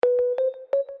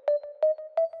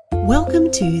Welcome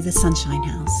to The Sunshine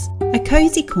House, a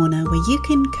cosy corner where you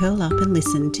can curl up and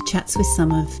listen to chats with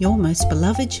some of your most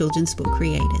beloved children's book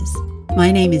creators.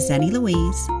 My name is Zanny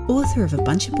Louise, author of a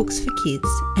bunch of books for kids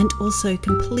and also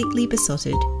completely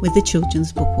besotted with the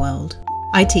children's book world.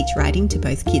 I teach writing to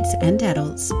both kids and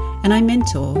adults, and I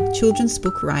mentor children's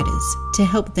book writers to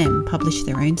help them publish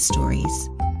their own stories.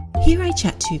 Here I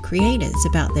chat to creators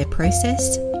about their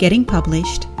process, getting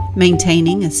published,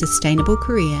 maintaining a sustainable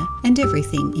career, and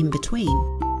everything in between.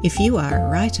 If you are a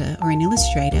writer or an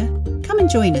illustrator, come and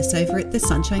join us over at the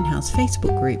Sunshine House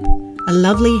Facebook group, a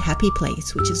lovely, happy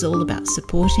place which is all about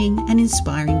supporting and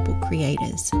inspiring book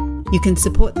creators. You can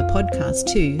support the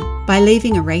podcast too by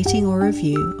leaving a rating or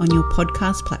review on your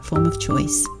podcast platform of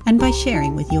choice and by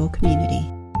sharing with your community.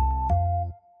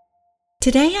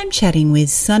 Today I'm chatting with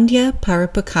Sandhya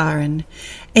Parappukkaran,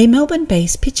 a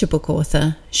Melbourne-based picture book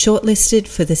author, shortlisted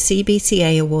for the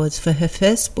CBCA Awards for her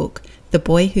first book, The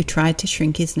Boy Who Tried to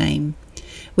Shrink His Name.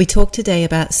 We talk today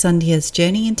about Sandhya's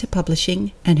journey into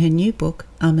publishing and her new book,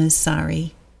 Amma's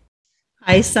Sari.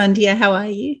 Hi Sandhya, how are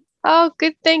you? Oh,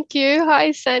 good, thank you.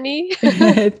 Hi, Sunny.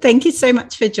 Thank you so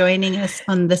much for joining us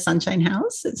on the Sunshine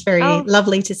House. It's very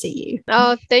lovely to see you.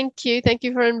 Oh, thank you. Thank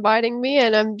you for inviting me,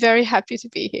 and I'm very happy to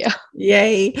be here.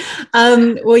 Yay.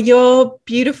 Well, your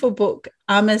beautiful book,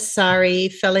 Amma's Sari,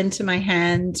 fell into my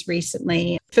hands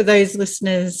recently. For those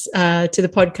listeners to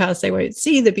the podcast, they won't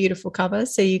see the beautiful cover,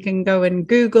 so you can go and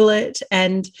Google it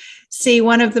and see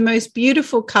one of the most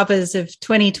beautiful covers of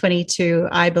 2022,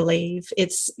 I believe.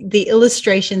 It's the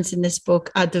illustrations in this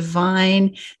book are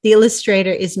divine. The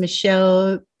illustrator is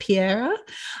Michelle Piera,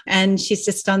 and she's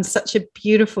just done such a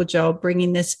beautiful job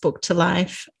bringing this book to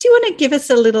life. Do you want to give us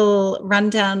a little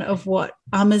rundown of what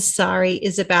Amma's Sari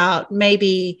is about,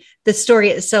 maybe the story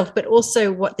itself, but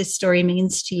also what this story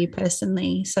means to you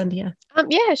personally, Sandhya?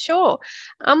 Yeah, sure.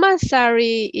 Amma's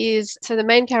Sari so the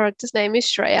main character's name is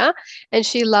Shreya, and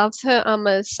she loves her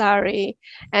Amma's Sari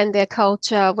and their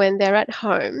culture when they're at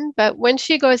home. But when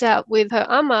she goes out with her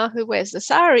Amma, who wears the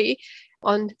sari,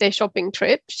 on their shopping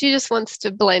trip, she just wants to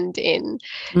blend in.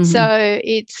 Mm-hmm. So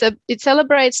it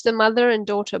celebrates the mother and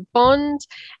daughter bond,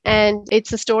 and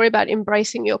it's a story about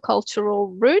embracing your cultural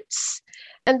roots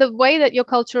and the way that your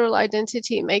cultural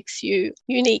identity makes you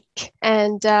unique.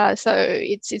 And so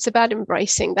it's about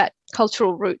embracing that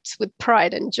cultural roots with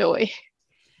pride and joy.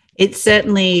 It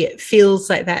certainly feels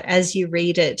like that as you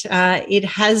read it. It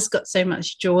has got so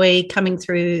much joy coming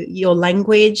through your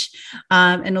language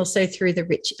and also through the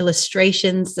rich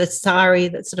illustrations, the sari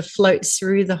that sort of floats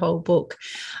through the whole book.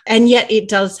 And yet it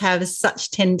does have such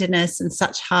tenderness and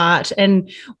such heart. And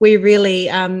we really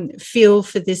feel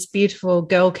for this beautiful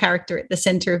girl character at the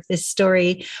center of this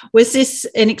story. Was this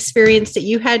an experience that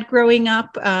you had growing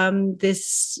up,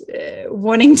 this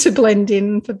wanting to blend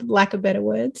in, for lack of better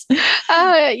words?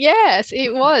 Yes,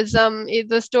 it was.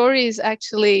 The story is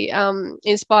actually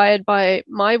inspired by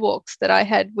my walks that I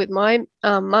had with my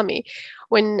mummy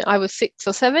when I was 6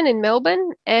 or 7 in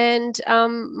Melbourne, and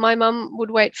my mum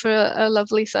would wait for a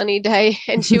lovely sunny day,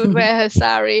 and she would wear her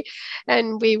sari,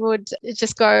 and we would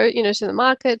just go, to the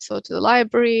markets or to the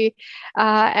library,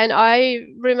 and I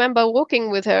remember walking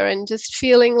with her and just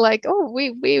feeling like, oh,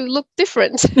 we look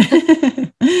different.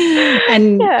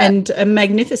 and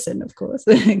magnificent, of course.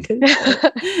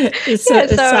 The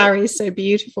sari is so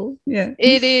beautiful. Yeah,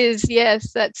 it is.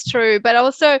 Yes, that's true. But I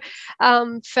also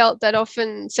felt that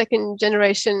often second generation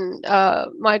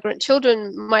migrant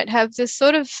children might have this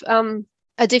sort of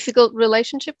a difficult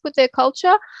relationship with their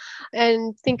culture,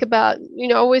 and think about,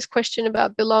 always question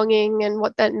about belonging and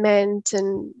what that meant,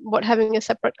 and what having a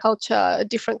separate culture, a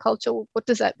different culture, what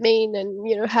does that mean?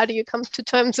 And, how do you come to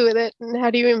terms with it, and how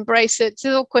do you embrace it?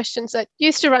 These are all questions that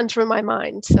used to run through my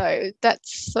mind. So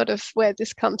that's sort of where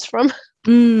this comes from.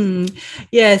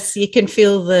 Yes, you can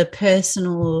feel the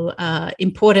personal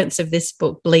importance of this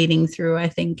book bleeding through. I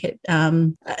think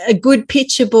a good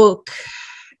picture book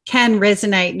can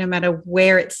resonate no matter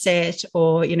where it's set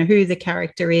or who the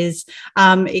character is.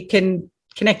 It can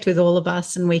connect with all of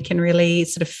us, and we can really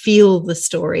sort of feel the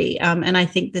story, and I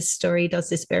think this story does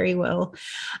this very well.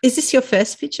 Is this your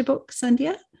first picture book,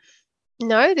 Sandhya?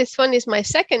 No, this one is my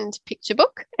second picture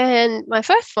book, and my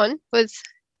first one was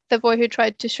The Boy Who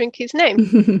Tried to Shrink His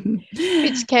Name,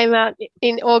 which came out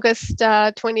in August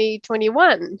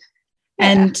 2021.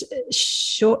 And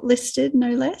shortlisted, no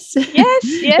less.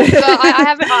 Yes. Well,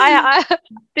 I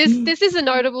haven't. This is a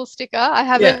notable sticker. I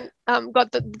haven't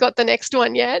got the next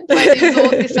one yet. But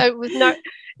it was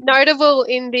notable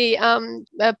in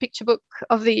the Picture Book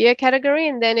of the Year category,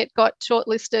 and then it got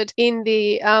shortlisted in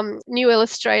the New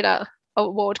Illustrator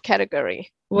Award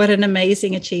category. What an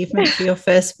amazing achievement for your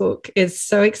first book. It's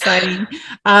so exciting.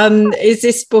 Is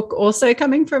this book also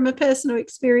coming from a personal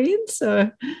experience?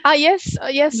 Or? Yes.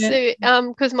 Yeah.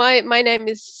 Because my name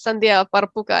is Sandhya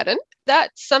Parappukkaran.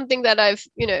 That's something that I've,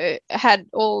 had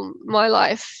all my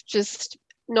life, just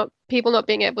not people not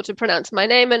being able to pronounce my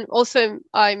name. And also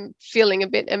I'm feeling a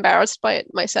bit embarrassed by it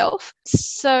myself.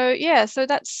 So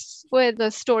that's where the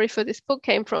story for this book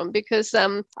came from, because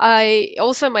I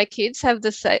also, my kids have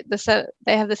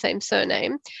they have the same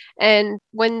surname. And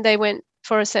when they went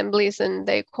for assemblies and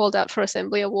they called out for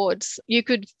assembly awards, you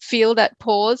could feel that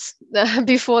pause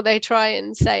before they try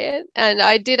and say it. And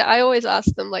I always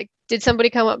ask them, like, did somebody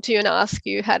come up to you and ask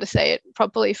you how to say it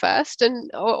properly first? And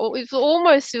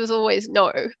it was always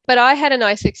no. But I had a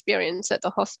nice experience at the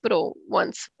hospital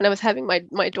once when I was having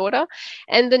my daughter,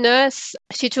 and the nurse,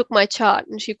 she took my chart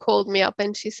and she called me up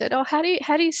and she said, oh, how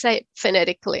do you say it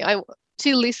phonetically?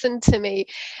 She listened to me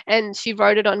and she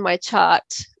wrote it on my chart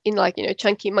in, like,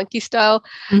 chunky monkey style,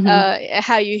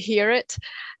 how you hear it.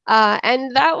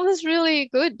 And that was really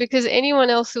good, because anyone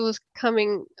else who was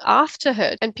coming after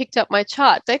her and picked up my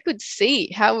chart, they could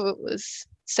see how it was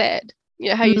said,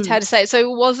 how you had to say it. So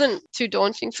it wasn't too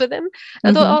daunting for them.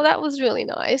 I thought, oh, that was really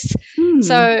nice.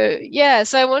 So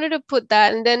I wanted to put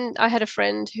that. And then I had a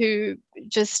friend who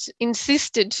just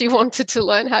insisted she wanted to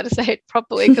learn how to say it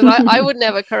properly, because I would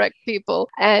never correct people.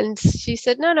 And she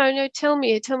said, no, tell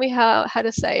me how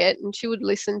to say it. And she would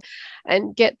listen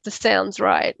and get the sounds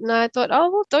right. And I thought,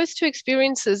 oh, well, those two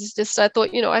experiences, I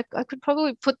thought, I could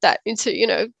probably put that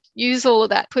into, use all of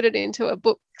that, put it into a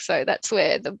book. So that's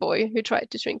where The Boy Who Tried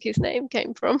to Shrink His Name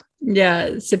came from. Yeah,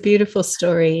 it's a beautiful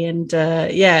story, and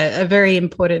a very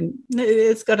important.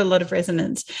 It's got a lot of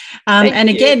resonance, and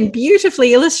again,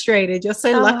 beautifully illustrated. You're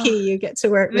so lucky you get to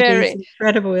work with these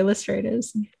incredible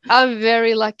illustrators. I'm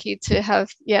very lucky to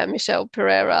have Michelle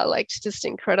Pereira. Like, she's just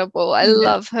incredible. I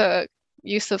love her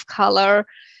use of color.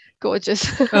 Gorgeous.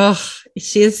 Oh,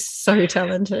 she is so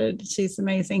talented. She's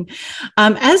amazing.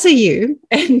 As are you.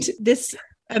 And this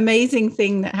amazing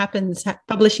thing that happens,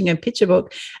 publishing a picture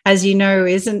book, as you know,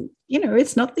 isn't,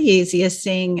 it's not the easiest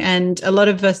thing. And a lot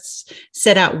of us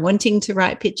set out wanting to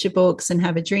write picture books and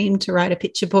have a dream to write a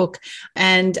picture book.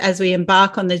 And as we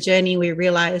embark on the journey, we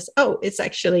realize, oh, it's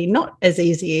actually not as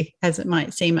easy as it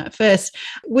might seem at first.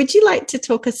 Would you like to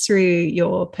talk us through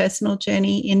your personal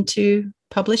journey into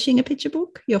publishing a picture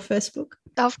book, your first book?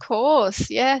 Of course,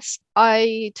 yes.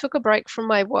 I took a break from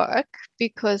my work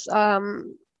because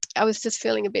I was just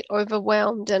feeling a bit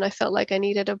overwhelmed and I felt like I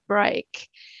needed a break.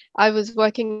 I was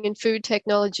working in food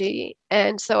technology,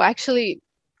 and so I actually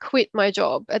quit my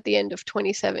job at the end of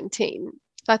 2017.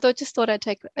 I just thought I'd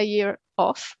take a year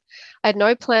off. I had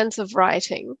no plans of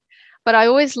writing, but I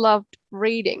always loved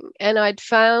reading, and I'd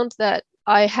found that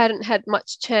I hadn't had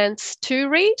much chance to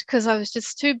read because I was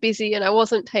just too busy and I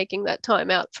wasn't taking that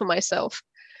time out for myself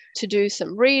to do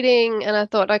some reading. And I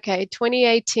thought, okay,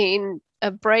 2018, a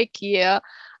break year,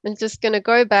 I'm just going to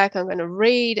go back, I'm going to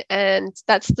read. And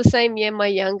that's the same year my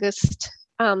youngest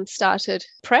started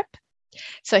prep.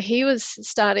 So he was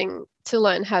starting to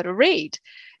learn how to read.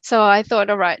 So I thought,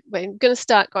 all right, we're going to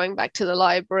start going back to the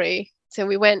library. So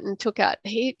we went and took out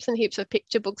heaps and heaps of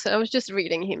picture books, and I was just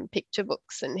reading him picture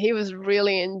books, and he was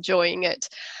really enjoying it.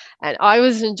 And I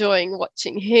was enjoying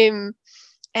watching him.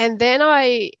 And then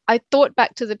I thought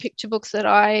back to the picture books that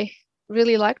I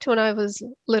really liked when I was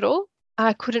little.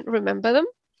 I couldn't remember them.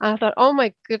 I thought, oh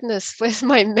my goodness, where's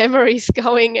my memories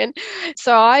going? And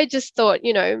so I just thought,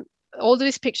 all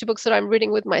these picture books that I'm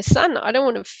reading with my son, I don't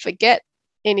want to forget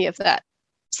any of that.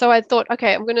 So I thought,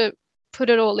 okay, I'm going to put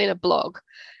it all in a blog.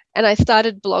 And I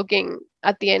started blogging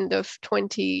at the end of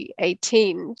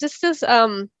 2018, just as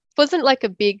wasn't like a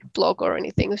big blog or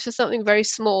anything. It was just something very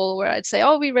small where I'd say,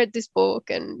 oh, we read this book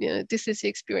and, this is the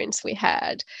experience we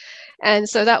had. And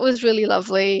so that was really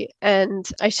lovely. And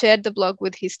I shared the blog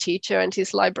with his teacher and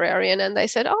his librarian, and they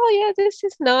said, oh, yeah, this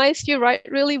is nice. You write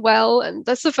really well. And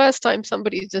that's the first time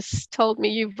somebody just told me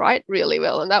you write really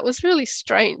well. And that was really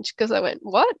strange because I went,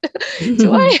 what?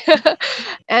 Do I?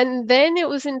 And then it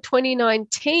was in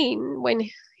 2019 when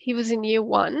he was in year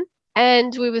one,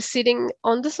 and we were sitting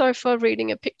on the sofa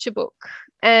reading a picture book.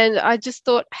 And I just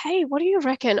thought, hey, what do you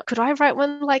reckon? Could I write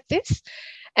one like this?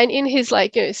 And in his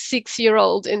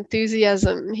 6-year-old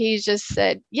enthusiasm, he just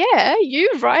said, yeah, you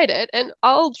write it and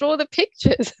I'll draw the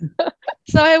pictures.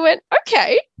 So I went,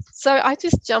 okay. So I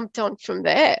just jumped on from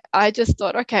there. I just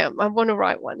thought, okay, I want to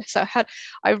write one. So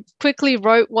I quickly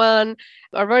wrote one.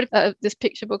 I wrote this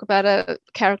picture book about a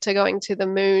character going to the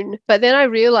moon. But then I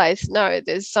realized, no,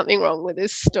 there's something wrong with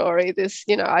this story.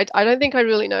 I don't think I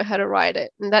really know how to write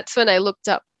it. And that's when I looked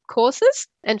up courses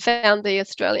and found the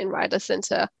Australian Writer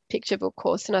Centre picture book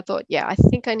course. And I thought, yeah, I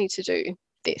think I need to do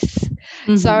this.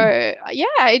 So, yeah,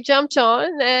 I jumped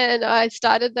on and I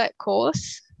started that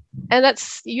course. And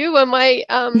you were my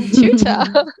tutor.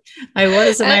 I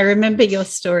was, and I remember your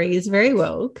stories very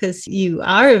well because you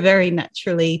are a very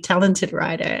naturally talented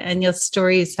writer and your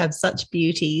stories have such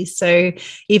beauty. So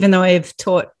even though I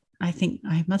think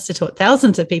I must have taught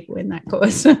thousands of people in that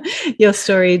course, your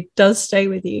story does stay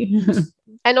with you.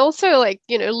 And also, like,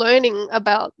 learning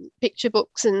about picture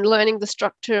books and learning the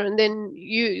structure, and then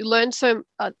you learn some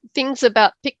things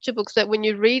about picture books that when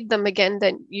you read them again,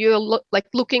 then you're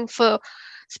looking for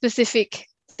specific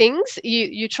things.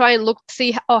 You try and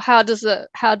see how does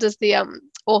the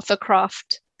author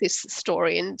craft this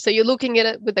story, and so you're looking at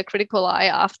it with a critical eye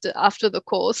after the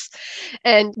course,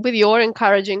 and with your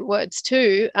encouraging words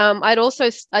too.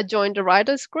 I joined a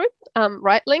writers group,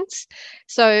 Write Links,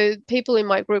 so people in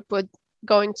my group were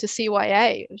going to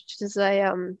CYA, which is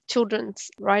a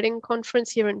children's writing conference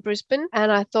here in Brisbane.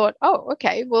 And I thought, oh,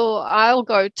 okay, well, I'll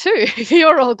go too. If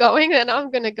you're all going, then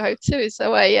I'm going to go too.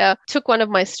 So I took one of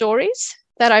my stories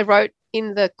that I wrote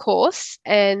in the course,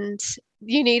 and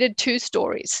you needed 2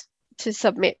 stories to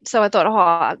submit. So I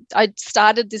thought, I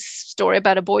started this story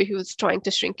about a boy who was trying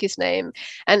to shrink his name,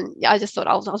 and I just thought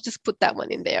I'll just put that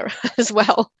one in there as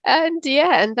well. And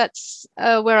yeah, and that's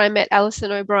where I met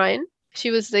Alison O'Brien. She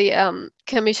was the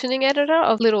commissioning editor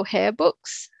of Little Hare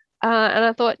Books. And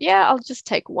I thought, yeah, I'll just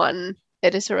take one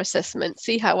editor assessment,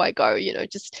 see how I go,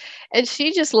 and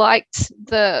she just liked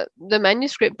the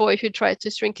manuscript Boy Who Tried to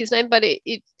Shrink His Name, but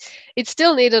it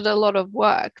still needed a lot of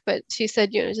work. But she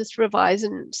said, just revise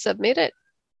and submit it.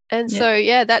 And so,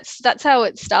 yeah, that's how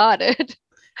it started.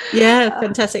 Yeah,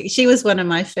 fantastic. She was one of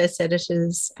my first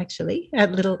editors, actually, at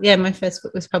my first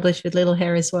book was published with Little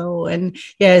Hare as well. And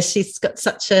yeah, she's got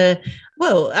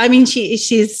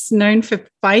she's known for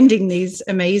finding these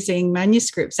amazing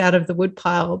manuscripts out of the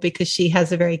woodpile because she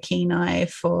has a very keen eye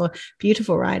for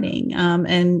beautiful writing,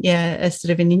 and yeah, a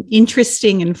sort of an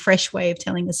interesting and fresh way of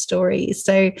telling a story.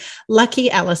 So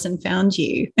lucky Alison found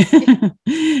you.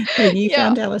 And you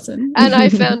found Alison. And I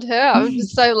found her. I'm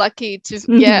just so lucky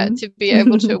to be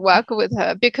able to work with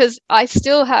her, because I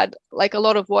still had like a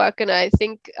lot of work, and I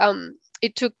think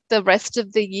it took the rest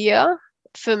of the year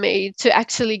for me to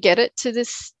actually get it to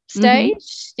this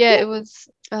stage. It was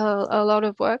a lot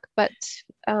of work, but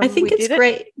I think it's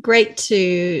great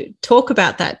to talk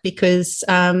about that, because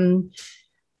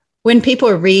when people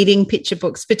are reading picture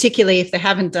books, particularly if they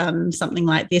haven't done something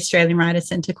like the Australian Writer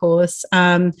Centre course,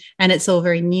 and it's all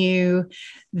very new,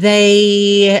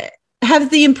 they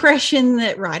have the impression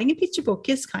that writing a picture book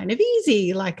is kind of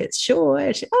easy, like it's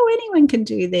short. Oh, anyone can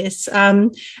do this.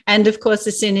 And of course,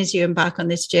 as soon as you embark on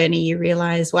this journey, you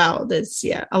realize, wow, there's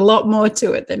a lot more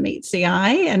to it than meets the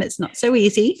eye, and it's not so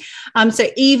easy. So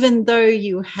even though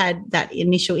you had that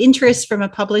initial interest from a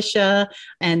publisher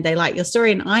and they like your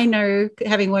story, and I know,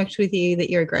 having worked with you, that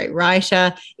you're a great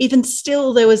writer, even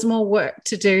still there was more work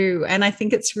to do. And I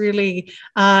think it's really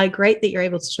great that you're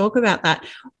able to talk about that.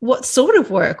 What sort of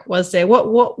work was there?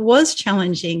 What was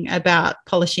challenging about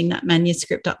polishing that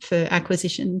manuscript up for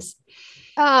acquisitions?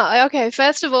 Okay,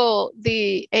 first of all,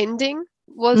 the ending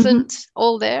wasn't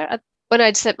all there. When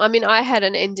I'd said, I had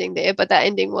an ending there, but that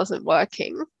ending wasn't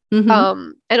working.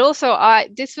 And also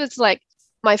this was like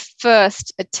my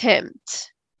first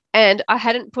attempt, and I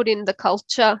hadn't put in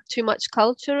too much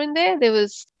culture in there. There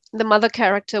was, the mother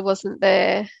character wasn't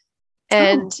there,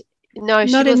 and no,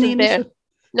 she wasn't there.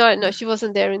 No, she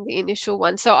wasn't there in the initial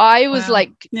one. So I was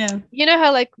you know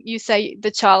how like you say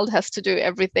the child has to do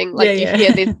everything, like you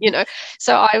hear this,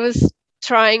 So I was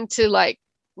trying to like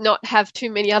not have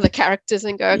too many other characters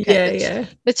and go, okay,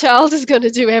 the child is going to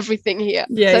do everything here.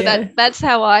 That's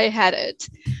how I had it.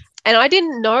 And I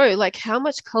didn't know, like, how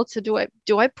much culture do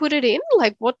I put it in?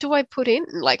 Like, what do I put in?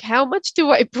 Like, how much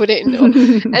do I put in?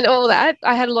 And all that.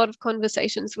 I had a lot of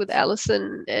conversations with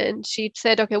Alison, and she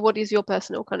said, okay, what is your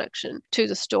personal connection to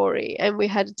the story? And we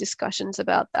had discussions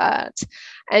about that.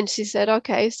 And she said,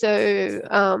 okay,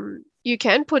 so you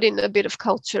can put in a bit of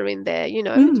culture in there,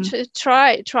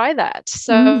 try that.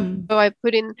 So I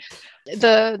put in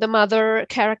the mother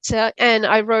character, and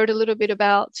I wrote a little bit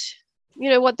about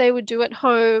what they would do at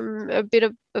home, a bit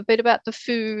about the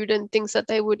food and things that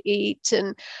they would eat,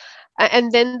 and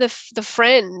then the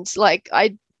friend,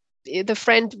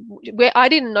 where I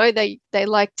didn't know they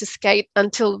liked to skate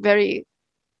until very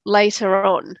later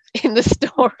on in the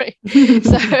story.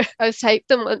 So I take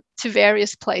them to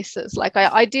various places. Like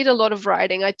I did a lot of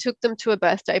writing. I took them to a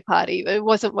birthday party. It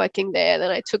wasn't working there. Then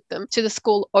I took them to the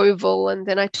school oval, and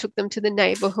then I took them to the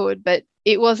neighborhood, but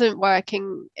it wasn't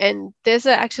working. And there's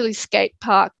actually skate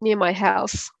park near my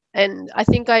house. And I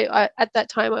think I at that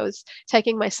time I was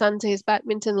taking my son to his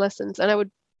badminton lessons, and I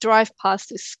would drive past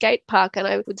this skate park and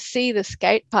I would see the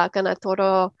skate park, and I thought,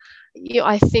 oh,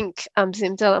 I think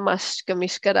Zimdala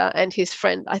Mishkara and his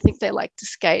friend, I think they like to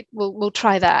skate. We'll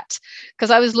try that.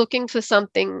 Because I was looking for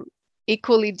something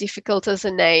equally difficult as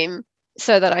a name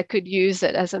so that I could use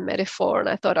it as a metaphor. And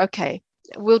I thought, okay,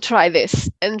 we'll try this.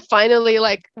 And finally,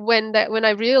 like when I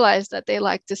realized that they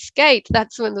like to skate,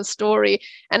 that's when the story,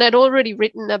 and I'd already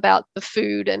written about the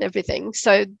food and everything.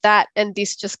 So that and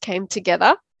this just came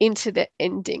together into the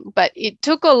ending. But it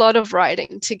took a lot of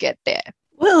writing to get there.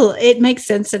 Well, it makes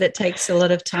sense that it takes a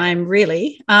lot of time,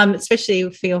 really, especially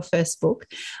for your first book.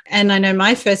 And I know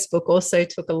my first book also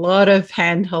took a lot of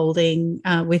hand-holding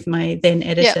with my then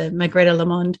editor, Margreta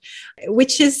Lamond,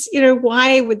 which is,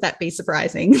 why would that be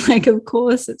surprising? Like, of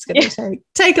course, it's going to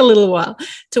take a little while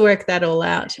to work that all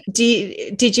out.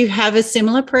 Did you have a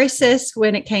similar process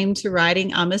when it came to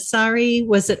writing Amasari?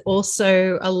 Was it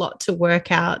also a lot to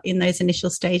work out in those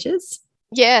initial stages?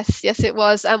 Yes, it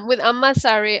was. With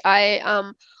Ammasari,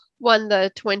 I won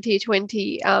the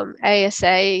 2020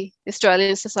 ASA,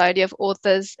 Australian Society of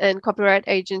Authors and Copyright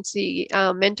Agency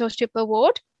Mentorship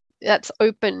Award. That's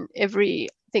open every,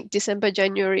 I think, December,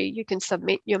 January. You can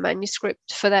submit your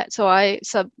manuscript for that. So I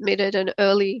submitted an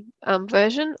early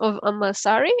version of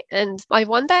Ammasari, and I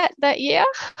won that year.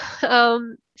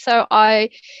 So I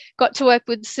got to work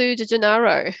with Sue De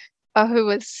Gennaro, who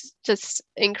was just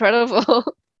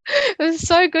incredible. It was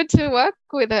so good to work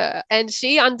with her, and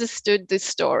she understood this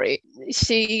story.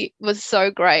 She was so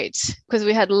great because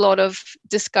we had a lot of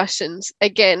discussions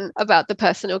again about the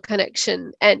personal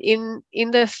connection, and in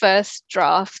the first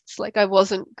drafts, like I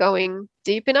wasn't going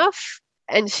deep enough,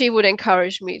 and she would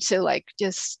encourage me to like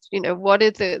just, what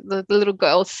are the little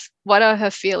girls, what are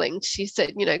her feelings? She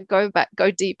said, go back,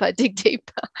 go deeper, dig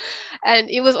deeper. And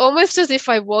it was almost as if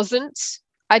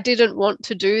I didn't want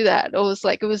to do that.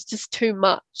 It was just too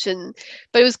much.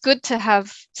 But it was good to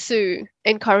have Sue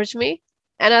encourage me.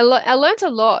 And I learned a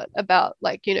lot about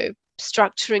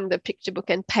structuring the picture book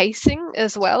and pacing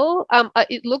as well.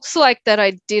 It looks like that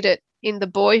I did it in The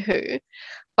Boy Who,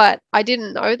 but I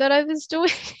didn't know that I was doing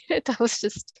it. I was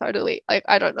just totally,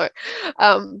 I don't know.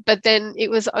 But then it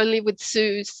was only with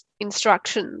Sue's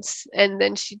instructions, and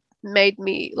then she made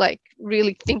me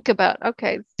really think about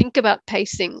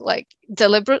pacing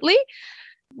deliberately.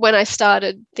 When I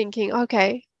started thinking,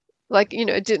 okay,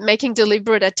 making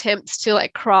deliberate attempts to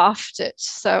craft it.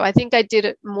 So I think I did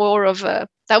it more of that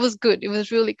was good. It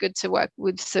was really good to work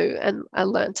with Sue, and I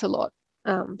learned a lot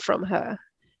from her.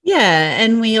 Yeah,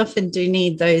 and we often do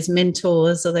need those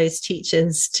mentors or those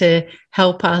teachers to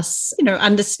help us,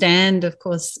 understand, of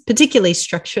course, particularly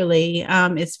structurally.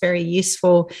 It's very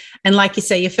useful. And like you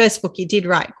say, your first book, you did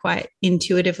write quite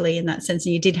intuitively in that sense,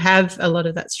 and you did have a lot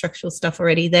of that structural stuff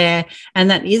already there. And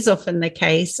that is often the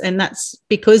case. And that's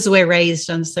because we're raised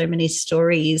on so many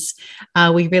stories.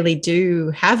 We really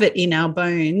do have it in our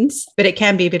bones, but it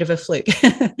can be a bit of a fluke.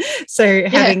 So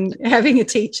having a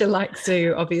teacher like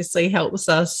Sue obviously helps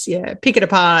us pick it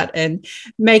apart and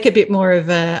make a bit more of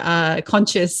a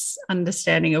conscious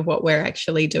understanding of what we're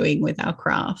actually doing with our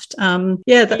craft.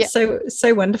 That's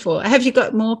so wonderful. Have you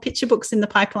got more picture books in the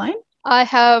pipeline? I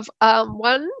have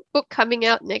one book coming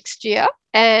out next year,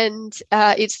 and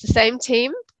it's the same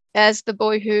team as The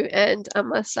Boy Who and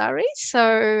Ammasari.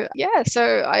 So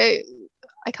I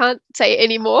can't say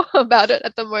any more about it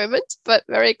at the moment, but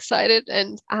very excited,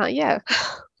 and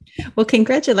Well,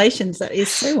 congratulations. That is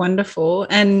so wonderful.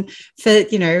 And for,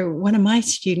 one of my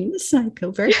students, I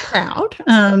feel very proud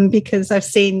because I've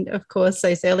seen, of course,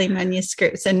 those early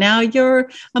manuscripts, and now you're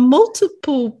a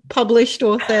multiple published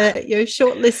author. You're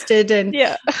shortlisted and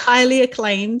highly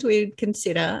acclaimed, we would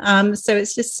consider. So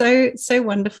it's just so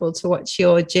wonderful to watch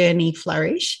your journey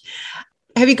flourish.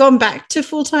 Have you gone back to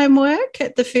full-time work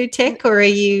at the Food Tech, or are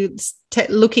you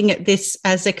looking at this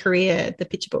as a career, the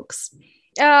picture books?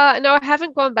 No, I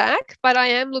haven't gone back, but I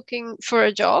am looking for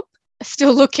a job.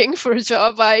 Still looking for a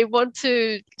job. I want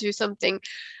to do something,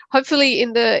 hopefully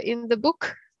in the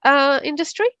book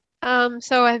industry.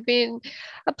 So I've been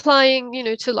applying,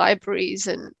 to libraries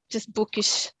and just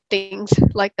bookish things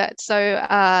like that. So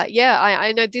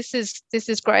I know this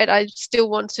is great. I still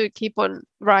want to keep on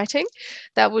writing.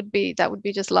 That would be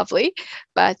just lovely.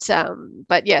 But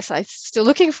yes, I'm still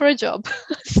looking for a job.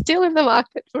 Still in the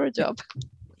market for a job.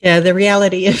 Yeah, the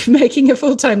reality of making a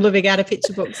full-time living out of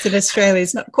picture books in Australia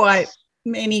is not quite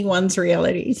anyone's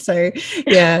reality. So,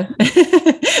 yeah,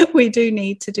 we do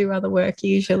need to do other work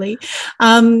usually.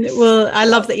 Well, I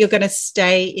love that you're going to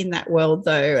stay in that world,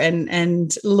 though,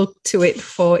 and look to it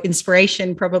for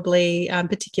inspiration, probably,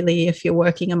 particularly if you're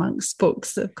working amongst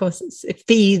books. Of course, it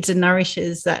feeds and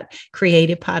nourishes that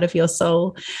creative part of your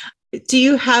soul. Do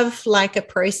you have like a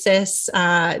process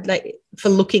like for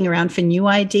looking around for new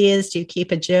ideas? Do you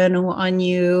keep a journal on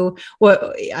you?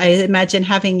 Well, I imagine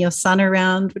having your son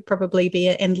around would probably be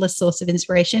an endless source of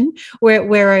inspiration. Where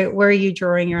are you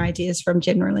drawing your ideas from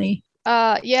generally?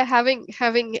 Yeah,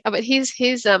 but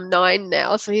he's 9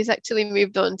 now, so he's actually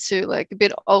moved on to like a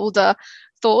bit older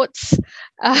thoughts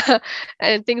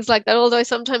and things like that. Although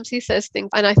sometimes he says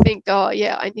things and I think, oh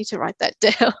yeah, I need to write that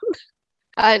down.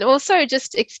 And also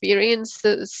just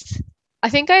experiences. I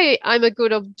think I'm a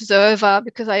good observer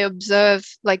because I observe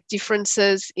like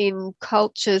differences in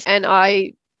cultures and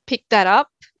I pick that up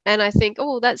and I think,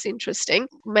 oh, that's interesting.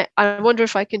 I wonder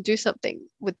if I can do something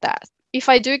with that. If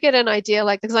I do get an idea,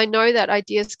 like, because I know that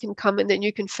ideas can come and then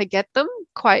you can forget them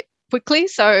quite quickly.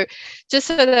 So just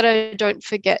so that I don't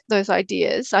forget those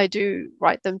ideas, I do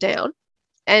write them down.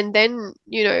 And then,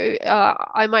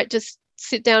 I might just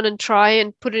sit down and try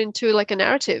and put it into like a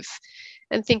narrative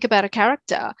and think about a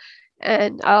character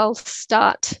and I'll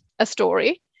start a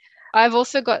story. I've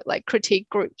also got like critique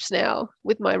groups now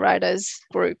with my writers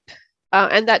group.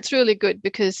 And that's really good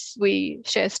because we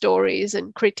share stories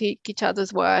and critique each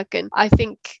other's work. And I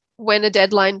think when a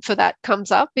deadline for that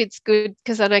comes up, it's good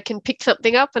because then I can pick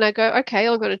something up and I go, okay,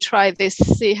 I'm going to try this,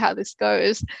 see how this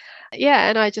goes. Yeah,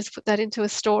 and I just put that into a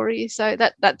story. So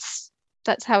that's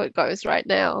how it goes right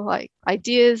now, like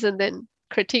ideas and then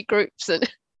critique groups.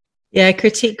 And yeah,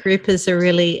 critique group is a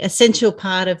really essential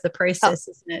part of the process,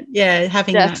 isn't it? Yeah,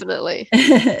 having definitely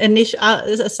that initial,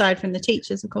 aside from the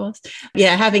teachers, of course.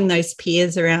 Yeah, having those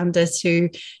peers around us who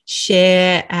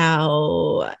share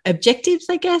our objectives,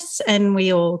 I guess, and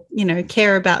we all,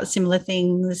 care about similar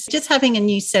things. Just having a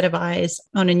new set of eyes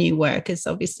on a new work is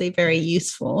obviously very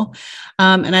useful.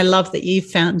 And I love that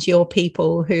you've found your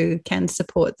people who can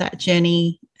support that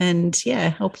journey and,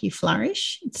 help you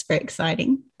flourish. It's very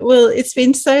exciting. Well, it's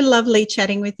been so lovely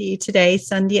chatting with you today,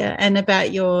 Sandhya, and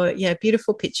about your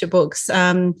beautiful picture books.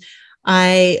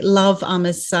 I love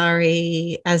Amma's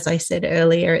Sari, as I said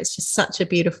earlier. It's just such a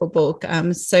beautiful book,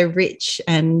 so rich,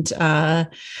 and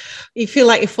you feel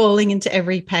like you're falling into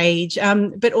every page.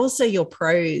 But also your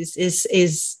prose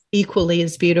is equally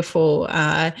as beautiful.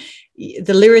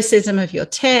 The lyricism of your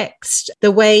text,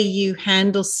 the way you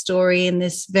handle story in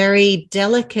this very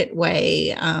delicate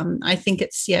way. I think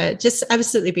it's, just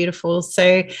absolutely beautiful.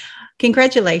 So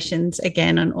congratulations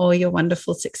again on all your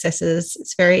wonderful successes.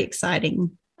 It's very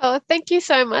exciting. Oh, thank you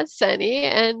so much, Zanny.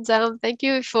 And thank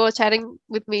you for chatting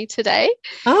with me today.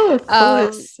 Oh, of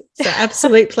course. It's an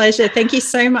absolute pleasure. Thank you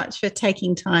so much for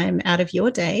taking time out of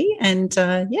your day and,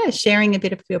 sharing a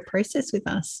bit of your process with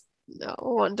us.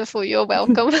 Oh, wonderful. You're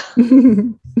welcome.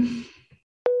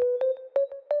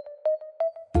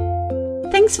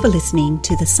 Thanks for listening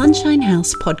to the Sunshine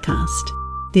House podcast.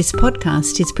 This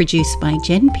podcast is produced by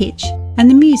Jen Pitch and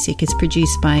the music is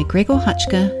produced by Gregor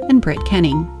Hutchka and Brett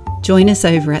Canning. Join us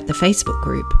over at the Facebook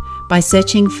group by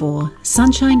searching for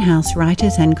Sunshine House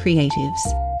Writers and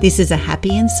Creatives. This is a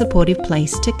happy and supportive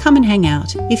place to come and hang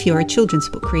out if you're a children's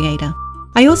book creator.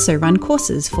 I also run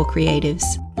courses for creatives.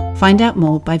 Find out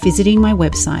more by visiting my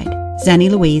website,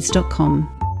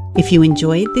 zannylouise.com. If you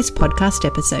enjoyed this podcast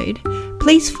episode,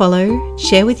 please follow,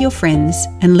 share with your friends,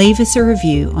 and leave us a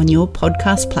review on your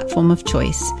podcast platform of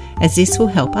choice, as this will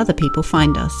help other people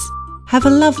find us. Have a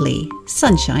lovely,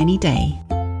 sunshiny day.